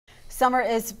Summer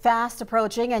is fast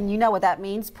approaching, and you know what that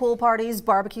means. Pool parties,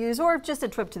 barbecues, or just a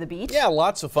trip to the beach. Yeah,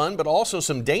 lots of fun, but also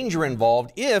some danger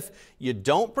involved if you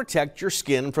don't protect your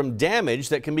skin from damage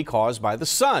that can be caused by the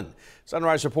sun.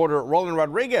 Sunrise reporter Roland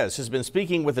Rodriguez has been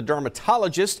speaking with a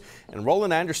dermatologist. And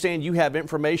Roland, I understand you have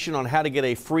information on how to get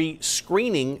a free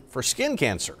screening for skin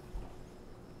cancer.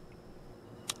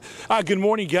 Good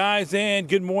morning, guys, and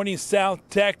good morning, South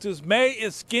Texas. May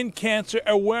is Skin Cancer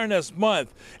Awareness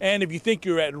Month, and if you think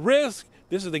you're at risk,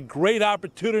 this is a great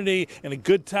opportunity and a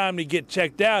good time to get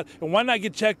checked out. And why not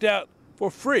get checked out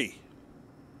for free?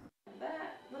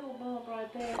 That little bump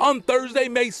right there. On Thursday,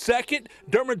 May 2nd,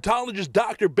 dermatologist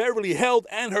Dr. Beverly Held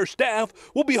and her staff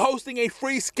will be hosting a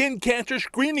free skin cancer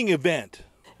screening event.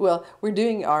 Well, we're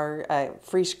doing our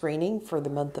free screening for the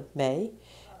month of May,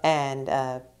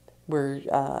 and we're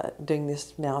doing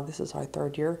this now. This is our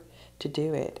third year to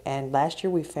do it. And last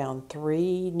year we found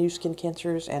 3 new skin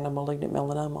cancers and a malignant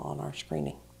melanoma on our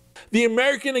screening. The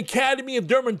American Academy of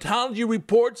Dermatology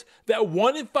reports that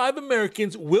 1 in 5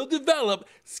 Americans will develop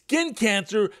skin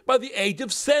cancer by the age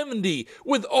of 70,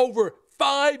 with over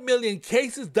 5 million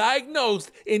cases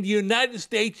diagnosed in the United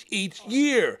States each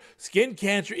year. Skin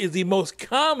cancer is the most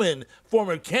common form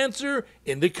of cancer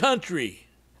in the country.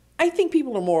 I think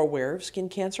people are more aware of skin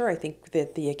cancer. I think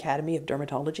that the Academy of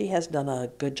Dermatology has done a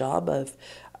good job of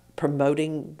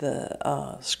promoting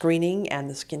the screening and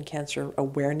the skin cancer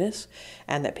awareness,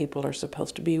 and that people are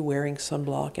supposed to be wearing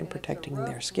sunblock and protecting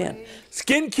their skin.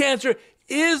 Skin cancer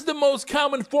is the most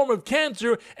common form of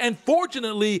cancer, and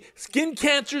fortunately, skin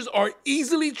cancers are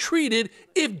easily treated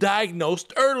if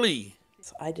diagnosed early.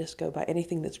 I just go by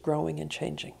anything that's growing and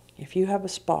changing. If you have a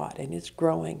spot and it's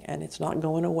growing and it's not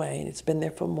going away and it's been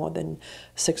there for more than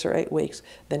 6 or 8 weeks,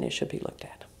 then it should be looked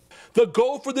at. The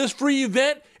goal for this free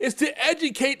event is to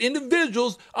educate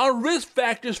individuals on risk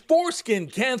factors for skin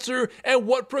cancer and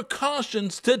what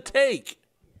precautions to take.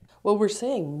 Well, we're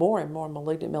seeing more and more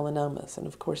malignant melanomas, and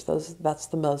of course that's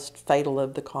the most fatal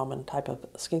of the common type of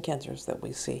skin cancers that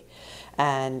we see.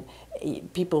 And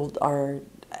people are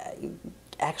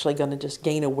actually going to just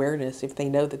gain awareness if they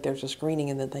know that there's a screening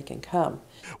and that they can come.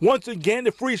 Once again,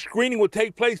 the free screening will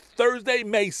take place Thursday,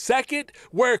 May 2nd.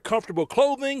 Wear comfortable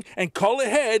clothing and call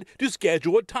ahead to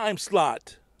schedule a time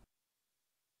slot.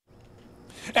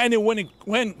 And then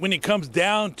when it comes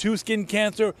down to skin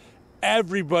cancer,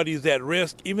 everybody's at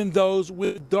risk, even those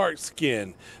with dark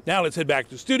skin. Now let's head back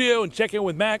to the studio and check in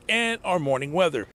with Mac and our morning weather.